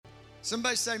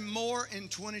Somebody say more in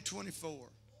 2024.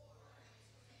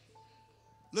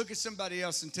 Look at somebody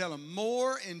else and tell them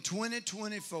more in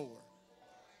 2024.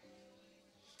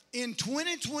 In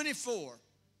 2024,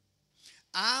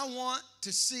 I want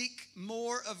to seek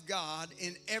more of God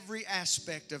in every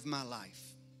aspect of my life.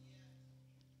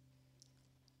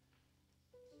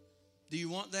 Do you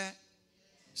want that?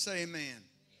 Say amen.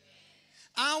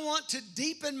 I want to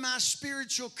deepen my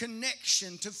spiritual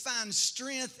connection to find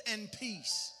strength and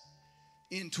peace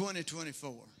in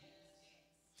 2024.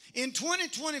 In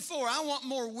 2024, I want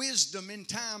more wisdom in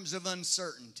times of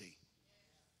uncertainty.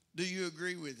 Do you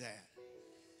agree with that?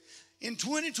 In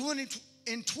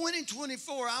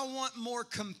 2024, I want more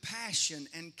compassion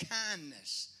and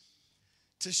kindness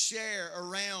to share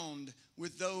around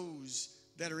with those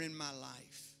that are in my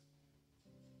life.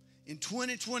 In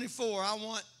 2024, I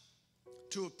want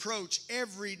to approach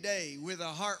every day with a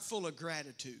heart full of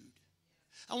gratitude.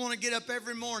 I want to get up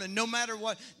every morning, no matter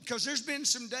what, because there's been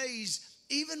some days,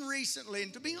 even recently,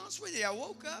 and to be honest with you, I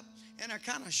woke up and I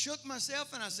kind of shook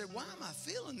myself and I said, why am I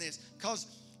feeling this? Because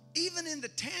even in the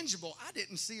tangible, I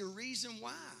didn't see a reason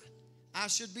why I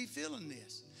should be feeling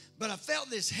this. But I felt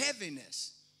this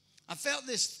heaviness. I felt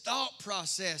this thought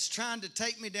process trying to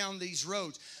take me down these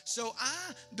roads. So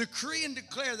I decree and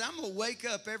declare that I'm going to wake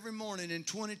up every morning in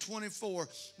 2024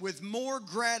 with more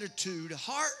gratitude,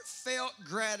 heartfelt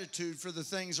gratitude for the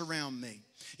things around me.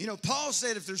 You know, Paul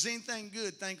said, if there's anything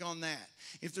good, think on that.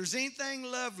 If there's anything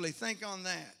lovely, think on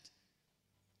that.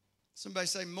 Somebody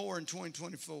say more in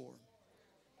 2024.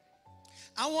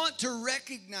 I want to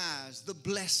recognize the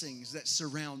blessings that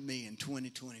surround me in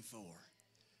 2024.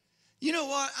 You know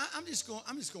what? I'm just going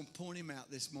to point him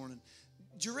out this morning.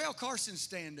 Jarrell Carson,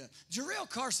 stand up. Jarrell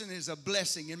Carson is a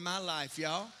blessing in my life,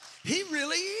 y'all. He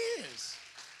really is.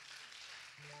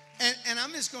 And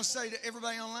I'm just going to say to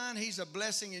everybody online, he's a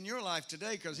blessing in your life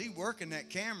today because he's working that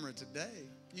camera today.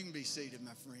 You can be seated,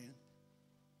 my friend.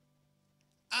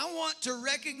 I want to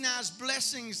recognize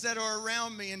blessings that are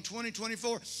around me in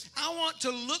 2024. I want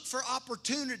to look for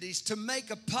opportunities to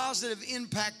make a positive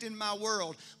impact in my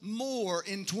world more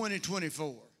in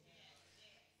 2024.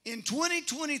 In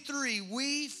 2023,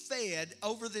 we fed,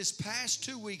 over this past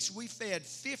 2 weeks, we fed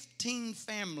 15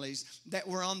 families that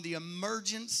were on the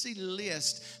emergency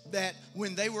list that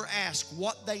when they were asked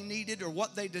what they needed or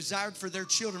what they desired for their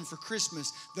children for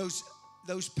Christmas, those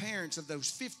parents of those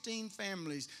 15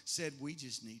 families said, we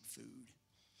just need food.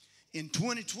 In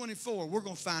 2024, we're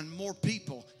going to find more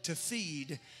people to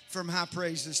feed from High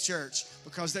Praises Church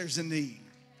because there's a need.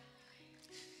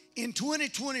 In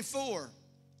 2024,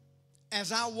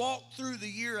 as I walk through the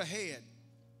year ahead,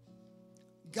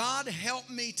 God help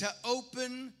me to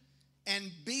open and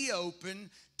be open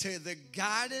to the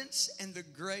guidance and the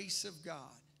grace of God.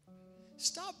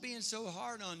 Stop being so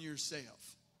hard on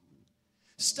yourself.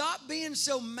 Stop being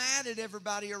so mad at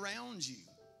everybody around you.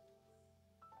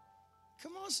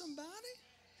 Come on, somebody.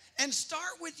 And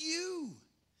start with you.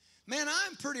 Man,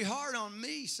 I'm pretty hard on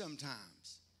me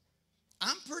sometimes.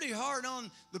 I'm pretty hard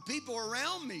on the people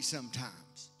around me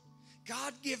sometimes.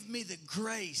 God, give me the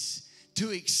grace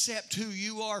to accept who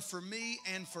you are for me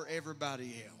and for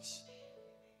everybody else.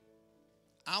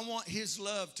 I want His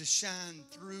love to shine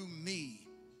through me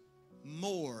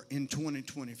more in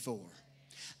 2024.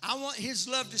 I want His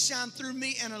love to shine through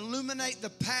me and illuminate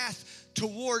the path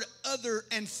toward other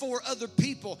and for other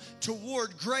people,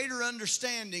 toward greater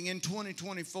understanding in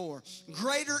 2024,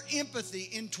 greater empathy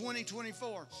in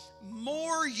 2024,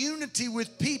 more unity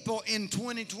with people in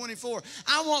 2024.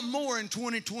 I want more in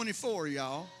 2024,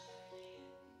 y'all.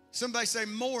 Somebody say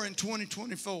more in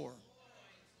 2024.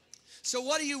 So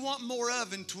what do you want more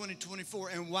of in 2024,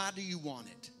 and why do you want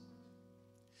it?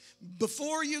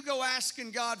 Before you go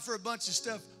asking God for a bunch of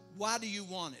stuff, why do you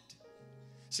want it?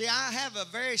 See, I have a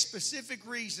very specific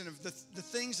reason of the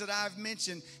things that I've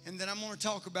mentioned and that I'm going to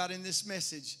talk about in this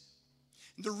message.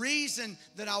 The reason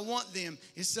that I want them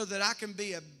is so that I can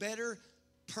be a better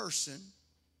person,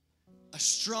 a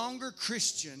stronger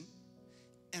Christian,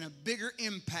 and a bigger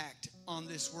impact on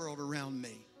this world around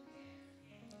me.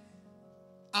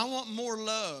 I want more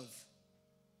love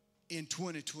in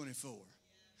 2024.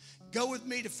 Go with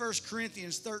me to 1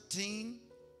 Corinthians 13.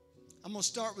 I'm going to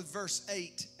start with verse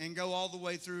 8 and go all the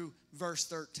way through verse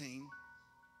 13.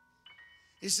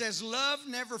 It says, love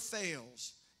never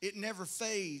fails. It never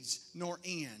fades nor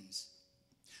ends.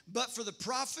 But for the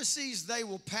prophecies, they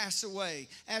will pass away.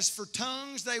 As for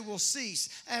tongues, they will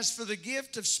cease. As for the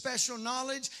gift of special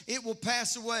knowledge, it will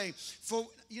pass away. For,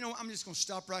 you know, I'm just going to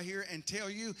stop right here and tell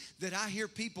you that I hear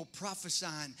people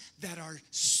prophesying that are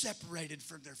separated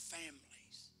from their families.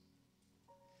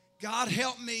 God,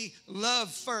 help me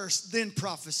love first, then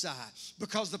prophesy.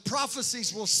 Because the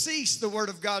prophecies will cease, the Word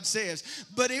of God says.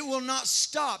 But it will not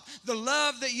stop. The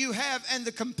love that you have and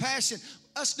the compassion.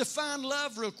 Let's define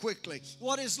love real quickly.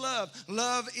 What is love?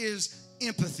 Love is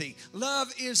empathy.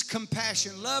 Love is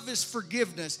compassion. Love is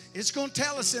forgiveness. It's going to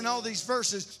tell us in all these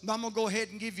verses, but I'm going to go ahead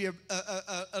and give you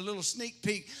a little sneak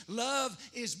peek. Love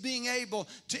is being able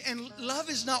to, and love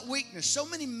is not weakness. So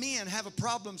many men have a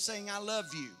problem saying, I love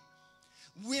you,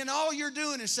 when all you're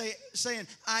doing is saying,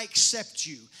 I accept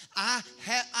you. I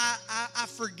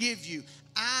forgive you.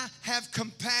 I have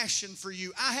compassion for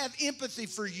you. I have empathy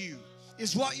for you,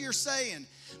 is what you're saying.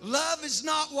 Love is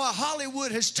not what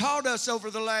Hollywood has taught us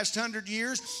over the last 100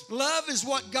 years. Love is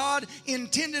what God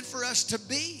intended for us to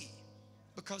be,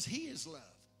 because He is love.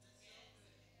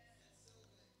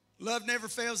 Love never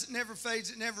fails, it never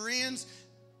fades, it never ends.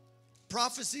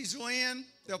 Prophecies will end,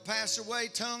 they'll pass away,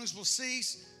 tongues will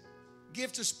cease,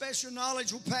 gift of special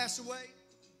knowledge will pass away.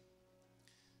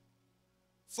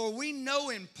 For we know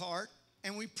in part,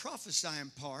 and we prophesy in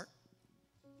part,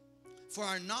 for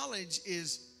our knowledge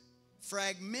is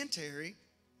fragmentary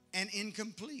and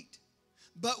incomplete.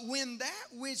 But when that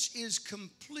which is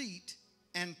complete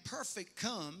and perfect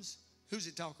comes, who's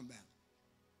it talking about?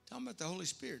 Talking about the Holy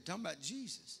Spirit, talking about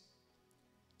Jesus.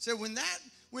 So when that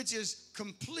which is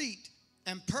complete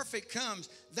and perfect comes,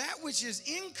 that which is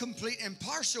incomplete and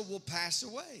partial will pass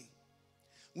away.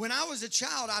 When I was a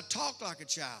child, I talked like a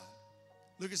child.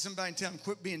 Look at somebody and tell them,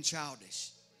 quit being childish.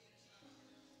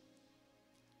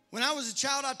 When I was a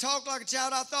child, I talked like a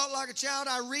child, I thought like a child,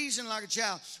 I reasoned like a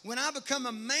child. When I become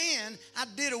a man, I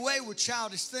did away with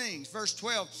childish things. Verse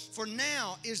 12, for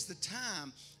now in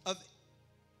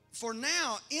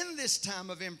this time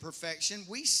of imperfection,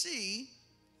 we see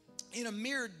in a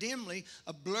mirror dimly,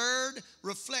 a blurred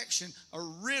reflection, a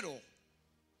riddle,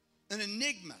 an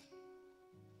enigma.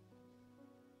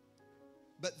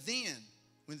 But then,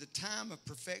 when the time of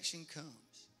perfection comes,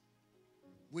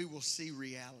 we will see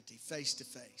reality face to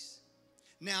face.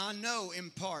 Now I know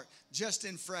in part, just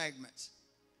in fragments,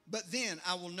 but then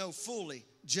I will know fully,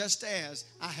 just as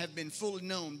I have been fully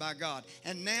known by God.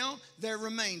 And now there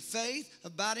remain faith,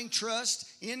 abiding trust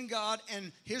in God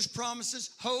and His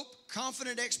promises, hope,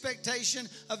 confident expectation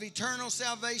of eternal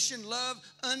salvation, love,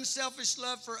 unselfish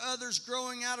love for others,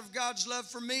 growing out of God's love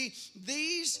for me.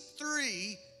 These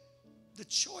three, the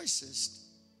choicest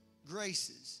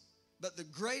graces. But the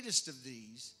greatest of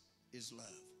these is love.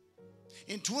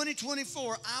 In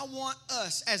 2024, I want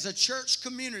us as a church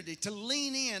community to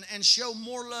lean in and show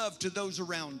more love to those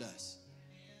around us.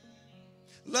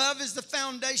 Love is the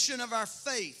foundation of our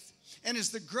faith and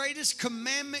is the greatest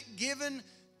commandment given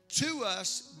to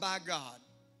us by God.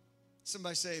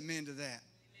 Somebody say amen to that.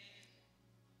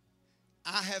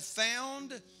 I have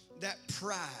found that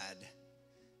pride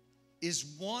is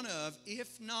one of,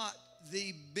 if not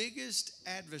the biggest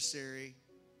adversary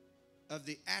of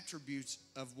the attributes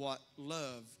of what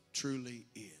love truly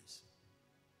is.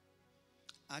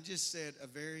 I just said a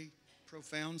very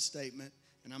profound statement,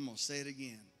 and I'm going to say it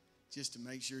again just to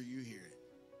make sure you hear it.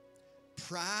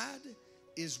 Pride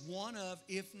is one of,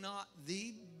 if not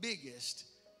the biggest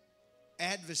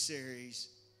adversaries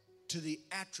to the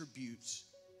attributes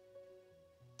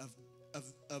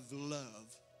of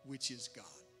love, which is God.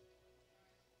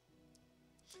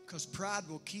 Because pride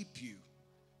will keep you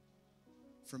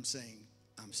from saying,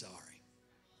 I'm sorry.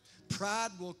 Pride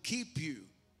will keep you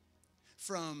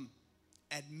from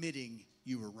admitting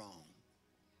you were wrong.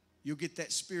 You'll get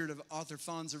that spirit of Arthur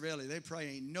Fonzarelli. They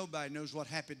pray ain't nobody knows what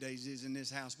Happy Days is in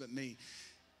this house but me.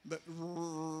 But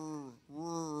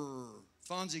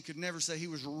Fonzie could never say he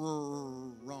was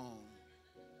wrong.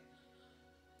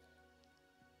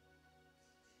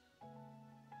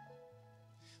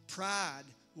 Pride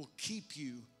will keep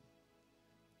you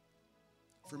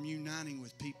from uniting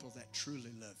with people that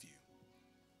truly love you.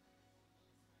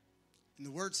 And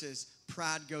the word says,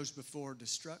 pride goes before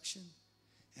destruction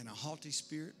and a haughty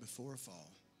spirit before a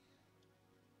fall.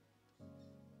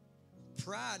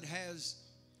 Pride has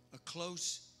a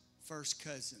close first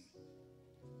cousin,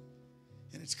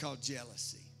 and it's called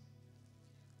jealousy.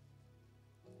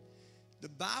 The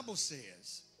Bible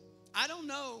says, I don't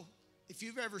know if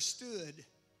you've ever stood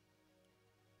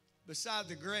beside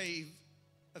the grave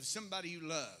of somebody you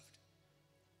loved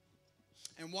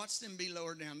and watched them be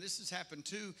lowered down. This has happened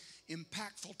two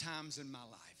impactful times in my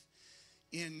life.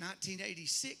 In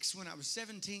 1986, when I was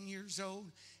 17 years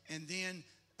old, and then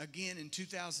again in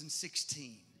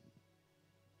 2016.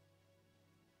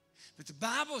 But the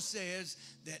Bible says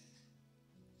that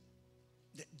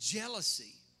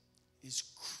jealousy is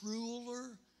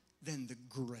crueler than the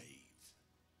grave.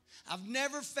 I've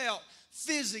never felt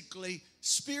physically,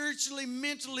 spiritually,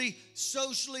 mentally,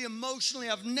 socially, emotionally,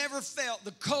 I've never felt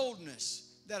the coldness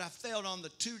that I felt on the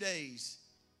 2 days.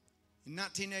 In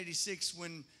 1986,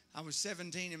 when I was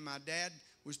 17 and my dad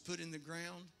was put in the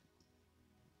ground.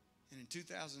 And in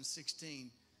 2016,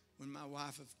 when my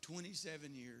wife of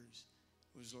 27 years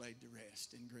was laid to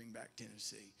rest in Greenback,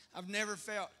 Tennessee. I've never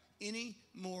felt any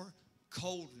more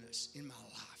coldness in my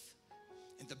life.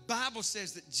 And the Bible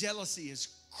says that jealousy is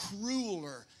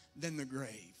crueler than the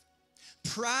grave.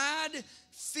 Pride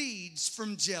feeds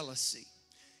from jealousy.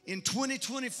 In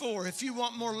 2024, if you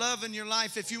want more love in your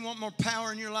life, if you want more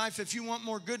power in your life, if you want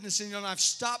more goodness in your life,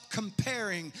 stop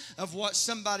comparing of what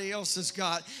somebody else has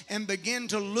got and begin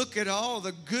to look at all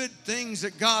the good things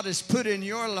that God has put in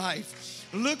your life.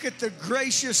 Look at the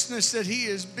graciousness that He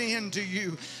has been to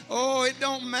you. Oh, it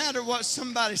don't matter what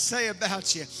somebody say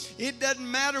about you. It doesn't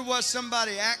matter what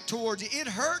somebody act towards you. It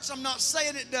hurts. I'm not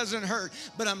saying it doesn't hurt,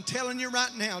 but I'm telling you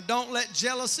right now, don't let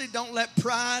jealousy, don't let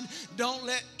pride, don't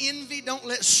let envy, don't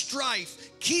let strife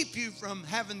keep you from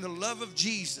having the love of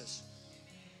Jesus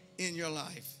in your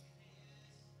life.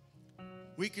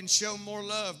 We can show more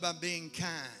love by being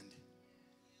kind.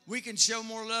 We can show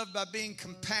more love by being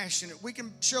compassionate. We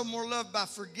can show more love by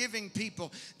forgiving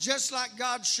people, just like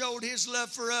God showed His love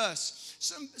for us.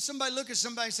 Somebody look at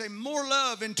somebody and say, more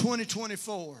love in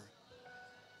 2024.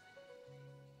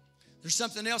 There's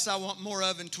something else I want more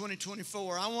of in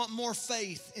 2024. I want more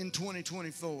faith in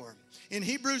 2024. In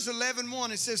Hebrews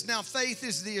 11:1, it says, now faith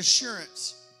is the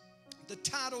assurance, the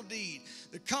title deed,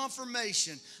 the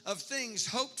confirmation of things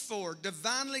hoped for,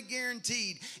 divinely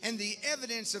guaranteed, and the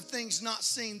evidence of things not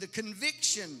seen, the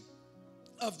conviction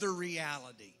of the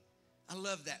reality. I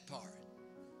love that part.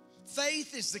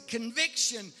 Faith is the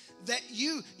conviction that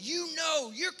you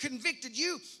know, you're convicted,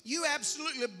 you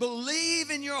absolutely believe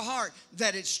in your heart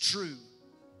that it's true.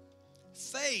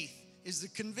 Faith is the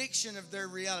conviction of their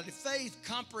reality. Faith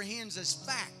comprehends as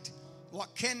fact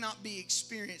what cannot be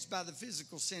experienced by the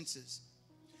physical senses.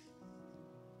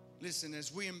 Listen,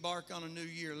 as we embark on a new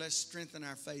year, let's strengthen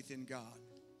our faith in God.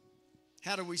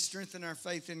 How do we strengthen our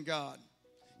faith in God?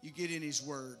 You get in His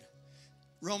Word.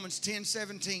 Romans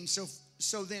 10:17.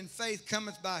 So then faith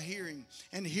cometh by hearing,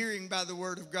 and hearing by the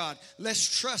word of God.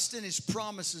 Let's trust in His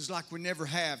promises like we never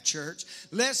have, church.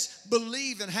 Let's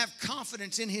believe and have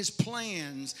confidence in His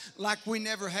plans like we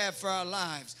never have for our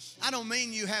lives. I don't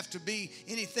mean you have to be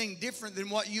anything different than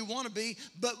what you want to be,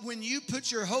 but when you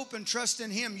put your hope and trust in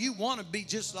Him, you want to be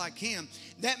just like Him.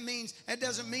 That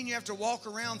doesn't mean you have to walk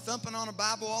around thumping on a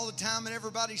Bible all the time in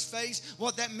everybody's face.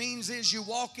 What that means is you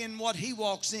walk in what He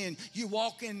walks in. You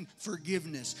walk in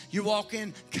forgiveness. You walk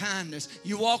in kindness.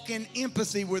 You walk in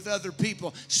empathy with other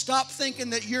people. Stop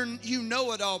thinking that you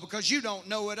know it all, because you don't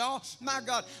know it all. My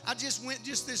God,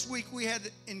 just this week, we had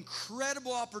an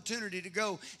incredible opportunity to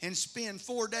go and spend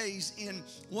 4 days in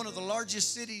one of the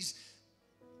largest cities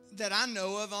that I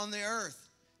know of on the earth,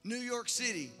 New York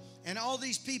City. And all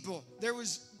these people, there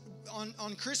was,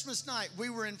 on Christmas night, we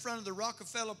were in front of the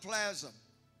Rockefeller Plaza.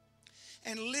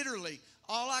 And literally,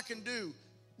 all I can do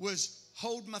was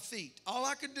hold my feet. All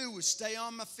I could do was stay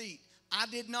on my feet. I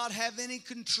did not have any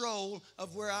control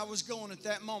of where I was going at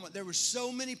that moment. There were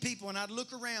so many people, and I'd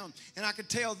look around, and I could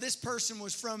tell this person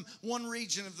was from one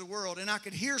region of the world, and I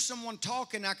could hear someone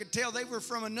talking. I could tell they were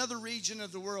from another region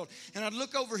of the world, and I'd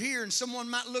look over here, and someone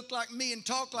might look like me and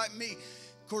talk like me.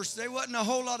 Of course, there wasn't a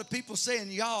whole lot of people saying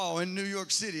y'all in New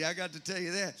York City. I got to tell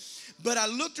you that. But I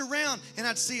looked around, and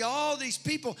I'd see all these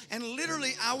people, and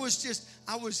literally I was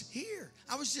here.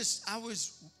 I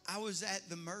was at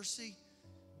the mercy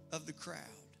of the crowd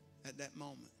at that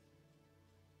moment.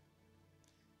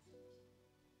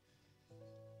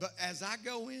 But as I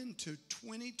go into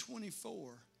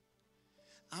 2024,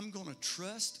 I'm going to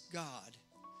trust God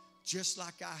just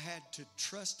like I had to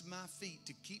trust my feet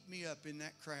to keep me up in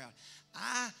that crowd.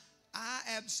 I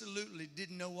absolutely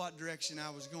didn't know what direction I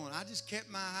was going. I just kept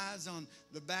my eyes on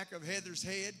the back of Heather's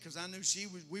head, because I knew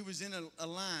we was in a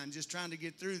line just trying to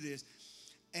get through this.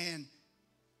 And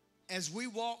as we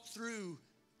walked through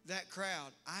that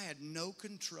crowd, I had no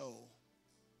control,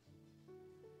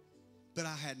 but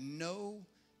I had no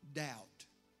doubt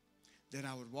that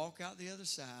I would walk out the other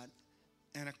side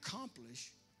and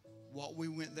accomplish what we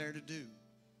went there to do.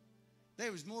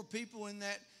 There was more people in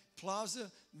that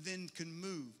plaza than can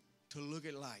move to look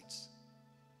at lights,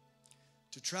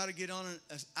 to try to get on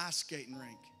an ice skating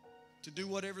rink, to do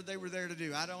whatever they were there to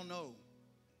do. I don't know.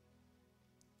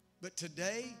 But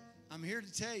today, I'm here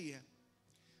to tell you,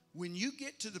 when you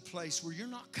get to the place where you're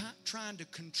not trying to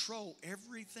control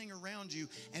everything around you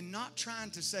and not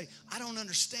trying to say, I don't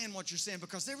understand what you're saying,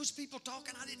 because there was people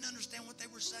talking, I didn't understand what they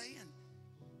were saying.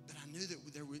 But I knew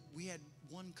that we had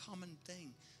one common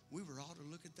thing. We were all to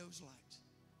look at those lights.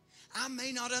 I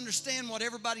may not understand what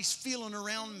everybody's feeling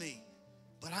around me,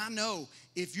 but I know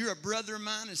if you're a brother of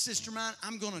mine, a sister of mine,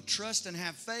 I'm going to trust and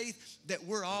have faith that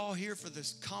we're all here for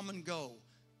this common goal.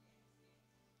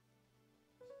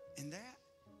 And that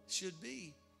should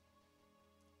be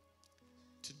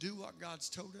to do what God's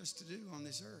told us to do on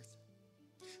this earth.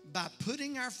 By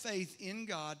putting our faith in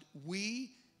God,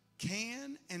 we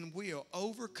can and will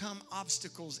overcome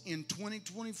obstacles in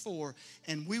 2024,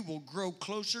 and we will grow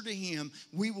closer to Him.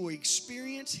 We will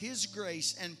experience His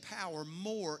grace and power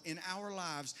more in our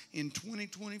lives in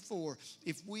 2024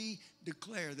 if we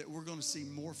declare that we're going to see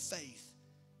more faith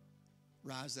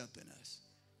rise up in us.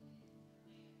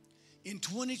 In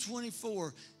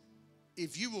 2024,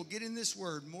 if you will get in this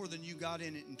word more than you got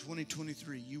in it in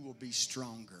 2023, you will be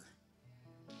stronger.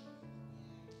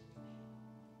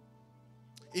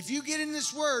 If you get in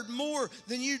this word more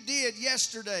than you did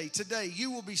yesterday, today,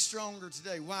 you will be stronger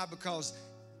today. Why? Because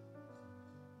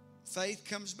faith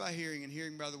comes by hearing, and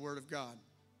hearing by the word of God.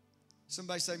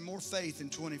 Somebody say more faith in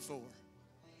 24.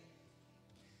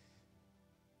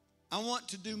 I want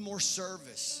to do more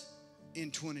service in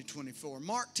 2024.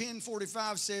 Mark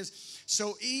 10:45 says,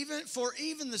 so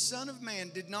even the Son of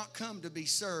Man did not come to be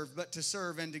served, but to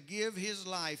serve and to give His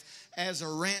life as a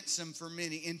ransom for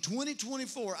many. In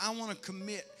 2024, I want to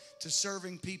commit to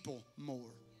serving people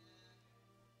more.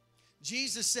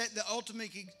 Jesus set the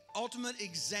ultimate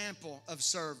example of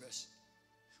service.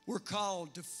 We're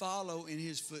called to follow in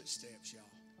His footsteps, y'all.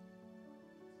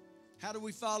 How do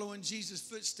we follow in Jesus'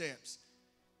 footsteps?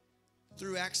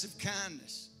 Through acts of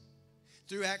kindness,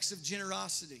 through acts of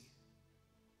generosity.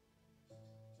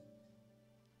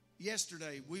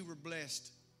 Yesterday, we were blessed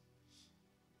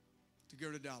to go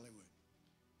to Dollywood.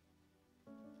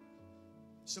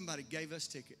 Somebody gave us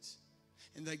tickets,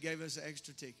 and they gave us an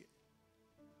extra ticket.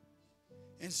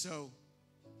 And so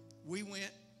we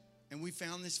went and we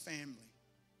found this family.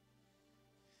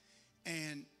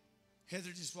 And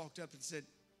Heather just walked up and said,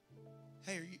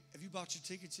 hey, have you bought your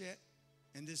tickets yet?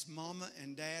 And this mama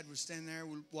and dad was standing there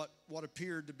with what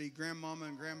appeared to be grandmama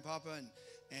and grandpapa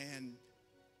and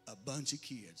a bunch of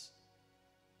kids.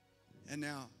 And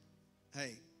now,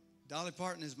 hey, Dolly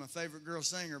Parton is my favorite girl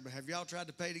singer, but have y'all tried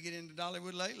to pay to get into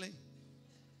Dollywood lately?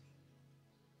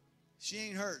 She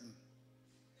ain't hurting.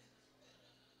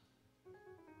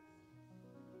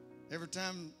 Every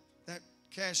time that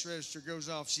cash register goes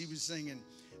off, she was singing,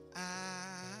 I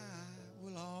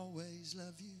will always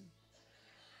love you.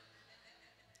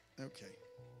 Okay.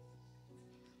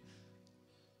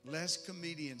 Less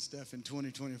comedian stuff in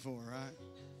 2024, right?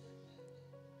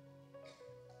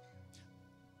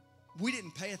 We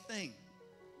didn't pay a thing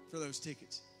for those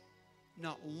tickets.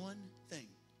 Not one thing.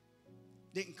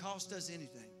 Didn't cost us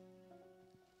anything.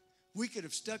 We could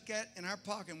have stuck that in our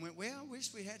pocket and went, well, I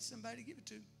wish we had somebody to give it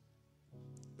to.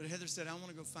 But Heather said, I want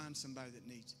to go find somebody that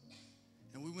needs it.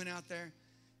 And we went out there,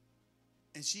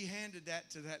 and she handed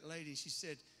that to that lady. She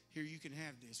said, here, you can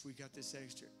have this. We got this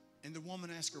extra. And the woman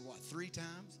asked her, what, 3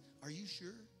 times? Are you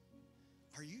sure?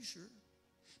 Are you sure?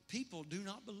 People do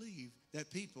not believe that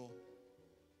people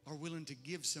are willing to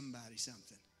give somebody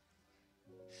something.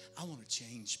 I want to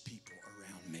change people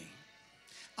around me.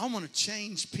 I want to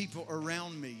change people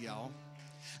around me, y'all.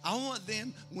 I want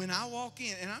them, when I walk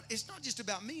in, and it's not just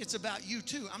about me, it's about you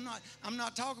too. I'm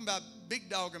not talking about big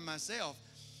dog and myself.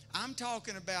 I'm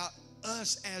talking about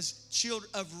us as children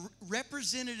of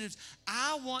representatives.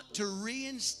 I want to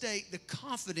reinstate the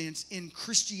confidence in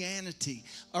Christianity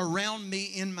around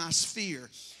me in my sphere.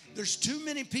 There's too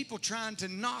many people trying to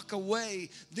knock away,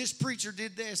 this preacher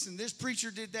did this and this preacher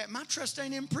did that. My trust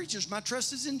ain't in preachers. My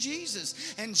trust is in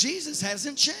Jesus. And Jesus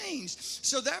hasn't changed.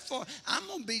 So therefore, I'm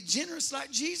going to be generous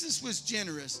like Jesus was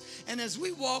generous. And as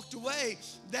we walked away,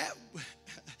 that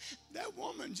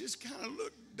woman just kind of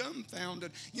looked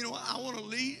dumbfounded. You know, I want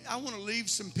to leave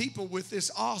some people with this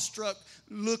awestruck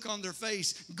look on their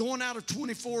face. Going out of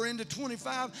 24 into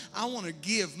 25, I want to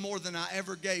give more than I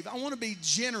ever gave. I want to be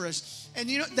generous. And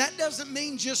you know, that doesn't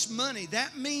mean just money.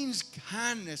 That means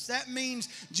kindness. That means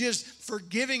just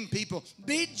forgiving people.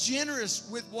 Be generous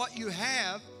with what you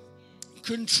have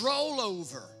control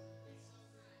over.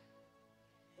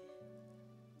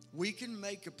 We can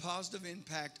make a positive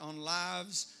impact on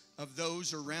lives of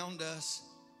those around us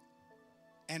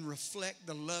and reflect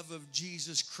the love of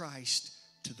Jesus Christ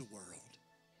to the world.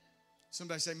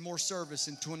 Somebody say more service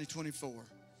in 2024.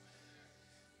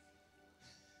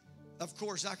 Of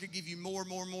course, I could give you more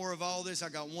of all this. I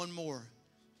got one more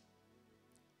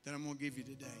that I'm going to give you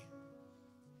today.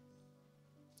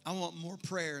 I want more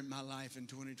prayer in my life in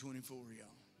 2024, y'all.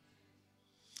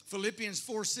 Philippians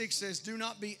 4:6 says, do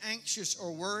not be anxious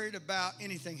or worried about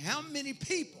anything. How many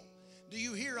people do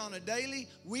you hear on a daily,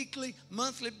 weekly,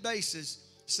 monthly basis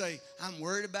say, I'm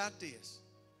worried about this?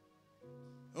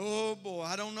 Oh boy,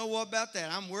 I don't know what about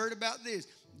that. I'm worried about this.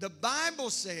 The Bible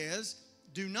says,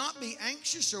 do not be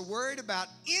anxious or worried about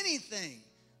anything.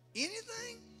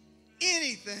 Anything?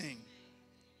 Anything.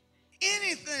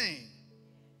 Anything.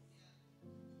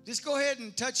 Just go ahead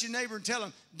and touch your neighbor and tell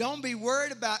them, don't be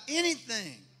worried about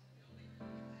anything.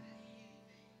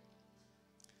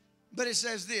 But it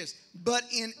says this, but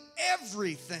in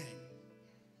everything,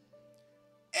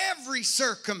 every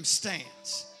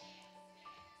circumstance,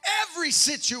 every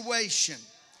situation,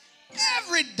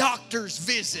 every doctor's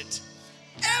visit,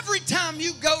 every time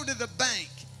you go to the bank,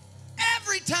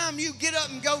 every time you get up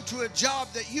and go to a job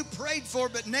that you prayed for,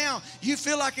 but now you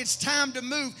feel like it's time to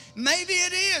move. Maybe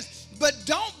it is, but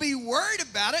don't be worried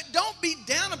about it. Don't be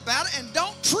down about it, and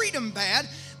don't treat them bad.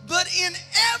 But in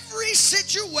every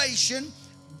situation,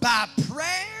 by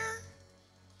prayer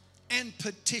and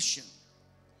petition,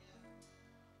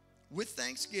 with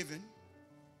thanksgiving,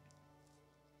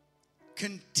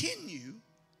 continue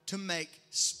to make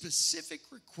specific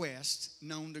requests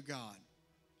known to God.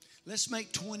 Let's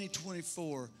make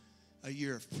 2024 a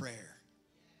year of prayer.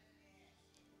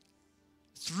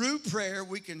 Through prayer,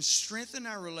 we can strengthen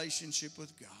our relationship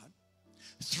with God.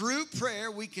 Through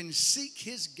prayer, we can seek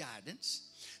His guidance.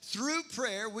 Through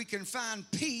prayer, we can find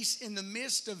peace in the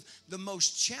midst of the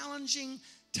most challenging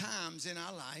times in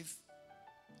our life.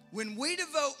 When we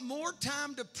devote more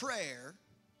time to prayer,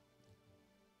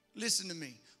 listen to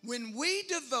me. When we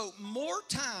devote more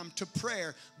time to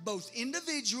prayer, both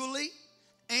individually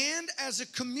and as a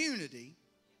community,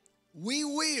 we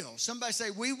will, somebody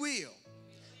say we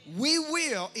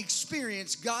will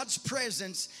experience God's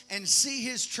presence and see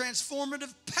His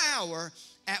transformative power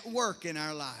at work in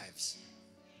our lives.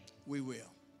 We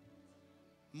will.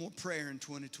 More prayer in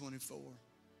 2024.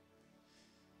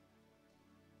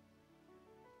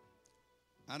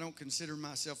 I don't consider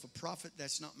myself a prophet.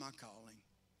 That's not my calling.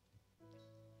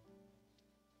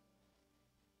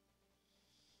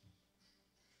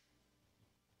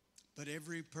 But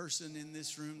every person in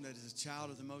this room that is a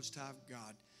child of the Most High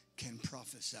God can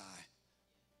prophesy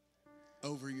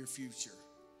over your future.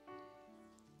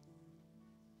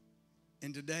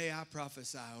 And today I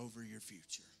prophesy over your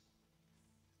future.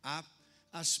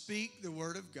 I speak the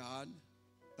word of God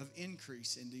of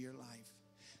increase into your life.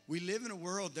 We live in a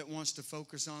world that wants to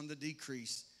focus on the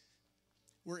decrease.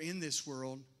 We're in this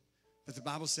world, but the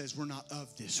Bible says we're not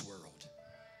of this world.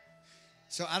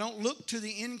 So I don't look to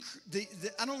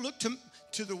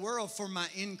to the world for my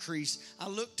increase. I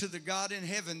look to the God in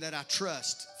heaven that I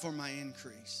trust for my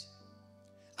increase.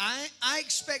 I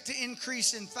expect to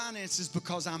increase in finances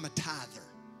because I'm a tither.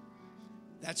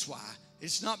 That's why.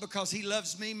 It's not because He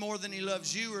loves me more than He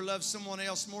loves you or loves someone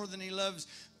else more than He loves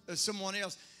someone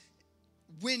else.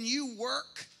 When you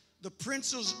work the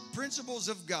principles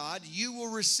of God, you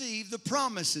will receive the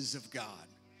promises of God.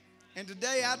 And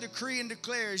today I decree and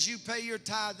declare, as you pay your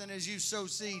tithe and as you sow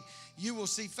seed, you will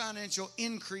see financial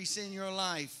increase in your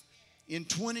life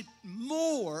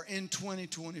more in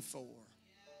 2024.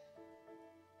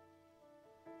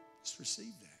 Just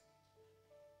receive that.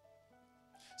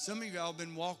 Some of y'all have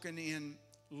been walking in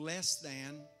less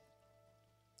than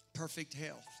perfect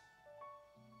health.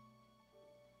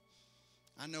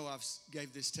 I know I've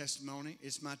gave this testimony.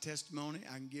 It's my testimony.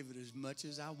 I can give it as much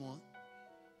as I want.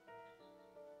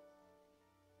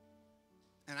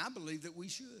 And I believe that we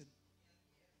should.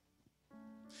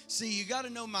 See, you got to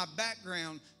know my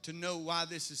background to know why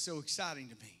this is so exciting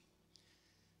to me.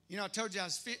 You know, I told you I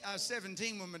was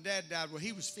 17 when my dad died. Well,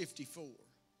 he was 54.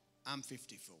 I'm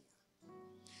 54.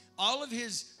 All of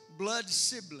his blood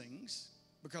siblings,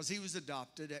 because he was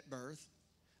adopted at birth,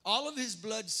 all of his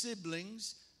blood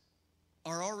siblings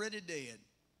are already dead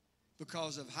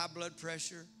because of high blood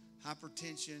pressure,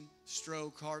 hypertension,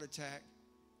 stroke, heart attack.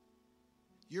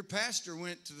 Your pastor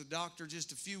went to the doctor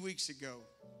just a few weeks ago,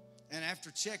 and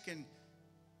after checking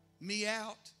me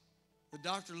out, the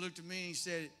doctor looked at me and he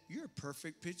said, "You're a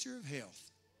perfect picture of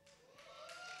health."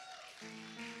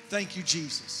 Thank you,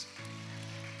 Jesus.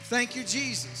 Thank you,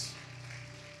 Jesus.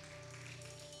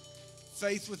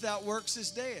 Faith without works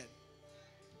is dead.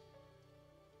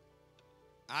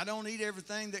 I don't eat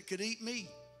everything that could eat me.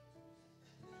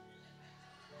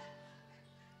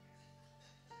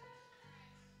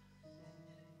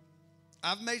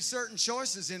 I've made certain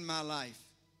choices in my life.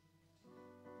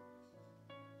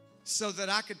 so that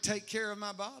I could take care of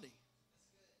my body.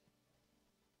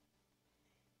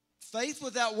 Faith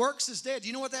without works is dead.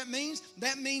 You know what that means?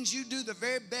 That means you do the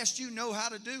very best you know how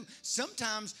to do.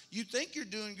 Sometimes you think you're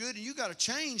doing good and you got to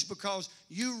change because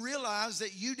you realize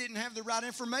that you didn't have the right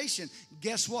information.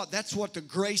 Guess what? That's what the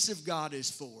grace of God is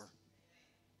for.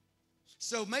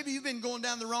 So maybe you've been going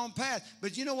down the wrong path,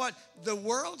 but you know what? The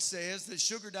world says that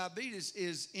sugar diabetes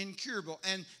is incurable,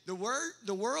 and the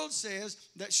world says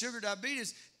that sugar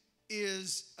diabetes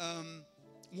is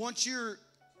once you're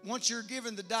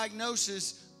given the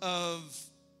diagnosis of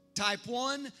type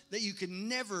 1, that you can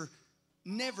never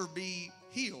be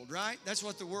healed, right? That's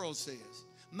what the world says.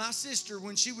 My sister,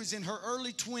 when she was in her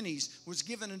early 20s, was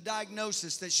given a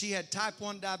diagnosis that she had type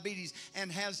 1 diabetes and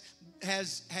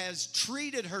has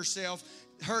treated herself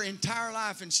her entire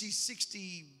life. And she's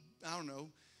 60, I don't know,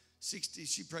 60.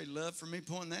 She probably loved for me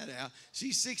pointing that out.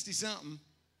 She's 60-something.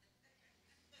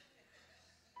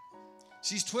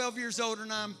 She's 12 years older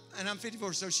than I'm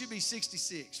 54, so she'll be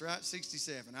 66, right?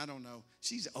 67, I don't know.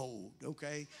 She's old,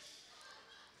 okay?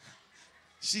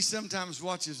 She sometimes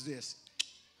watches this.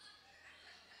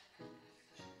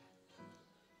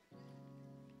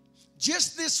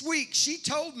 Just this week, she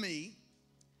told me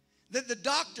that the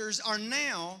doctors are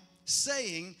now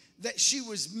saying that she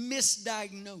was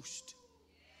misdiagnosed.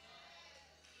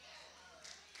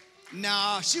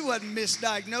 No, she wasn't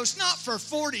misdiagnosed, not for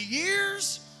 40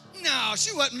 years. No,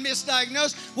 she wasn't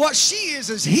misdiagnosed. What she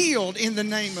is healed in the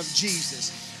name of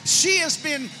Jesus. She has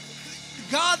been,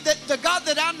 the God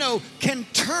that I know can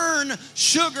turn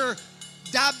sugar,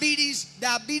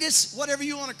 diabetes, whatever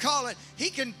you want to call it. He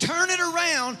can turn it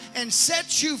around and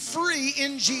set you free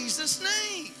in Jesus'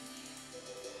 name.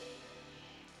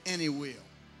 And He will.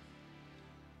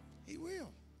 He will.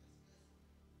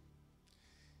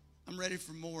 I'm ready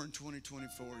for more in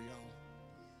 2024, y'all.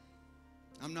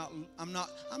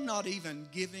 I'm not even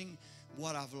giving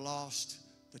what I've lost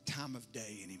the time of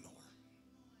day anymore.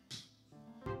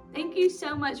 Thank you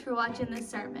so much for watching this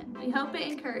sermon. We hope it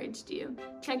encouraged you.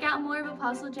 Check out more of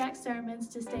Apostle Jack's sermons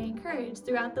to stay encouraged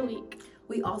throughout the week.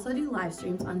 We also do live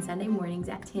streams on Sunday mornings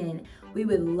at 10. We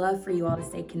would love for you all to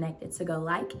stay connected, so go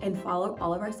like and follow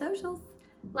all of our socials.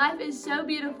 Life is so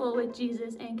beautiful with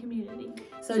Jesus and community.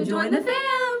 So join the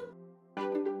fam!